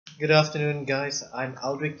Good afternoon, guys. I'm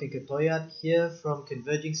Aldric Tinker Toyad here from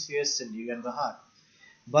Converging Spheres in Bahru.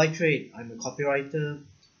 By trade, I'm a copywriter.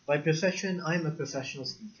 By profession, I'm a professional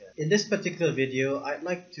speaker. In this particular video, I'd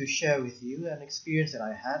like to share with you an experience that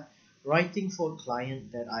I had writing for a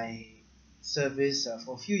client that I serviced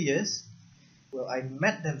for a few years. Well, I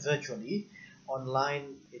met them virtually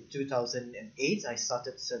online in 2008. I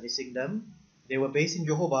started servicing them. They were based in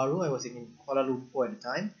Johor Bahru. I was in Kuala Lumpur at the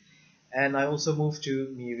time. And I also moved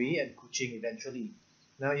to Miri and Kuching eventually.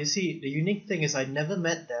 Now you see, the unique thing is I never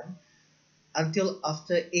met them until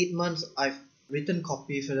after 8 months I've written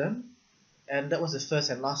copy for them, and that was the first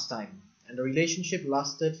and last time. And the relationship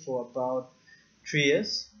lasted for about 3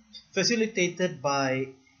 years, facilitated by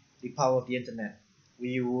the power of the internet.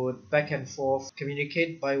 We would back and forth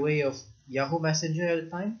communicate by way of Yahoo Messenger at the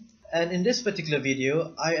time. And in this particular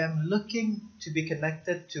video, I am looking to be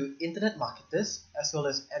connected to internet marketers as well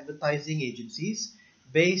as advertising agencies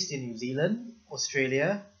based in New Zealand,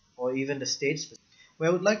 Australia, or even the States, where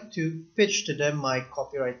I would like to pitch to them my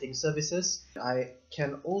copywriting services. I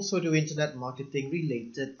can also do internet marketing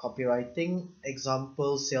related copywriting,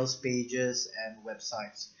 example sales pages and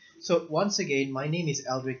websites. So once again, my name is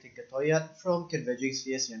Aldric Tinker Toyad from Converging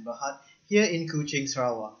Spheres Bahru here in Kuching,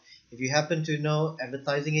 Sarawak. If you happen to know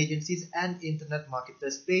advertising agencies and internet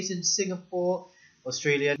marketers based in Singapore,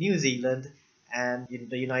 Australia, New Zealand, and in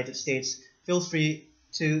the United States, feel free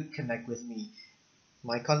to connect with me.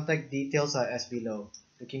 My contact details are as below.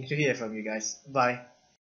 Looking to hear from you guys. Bye.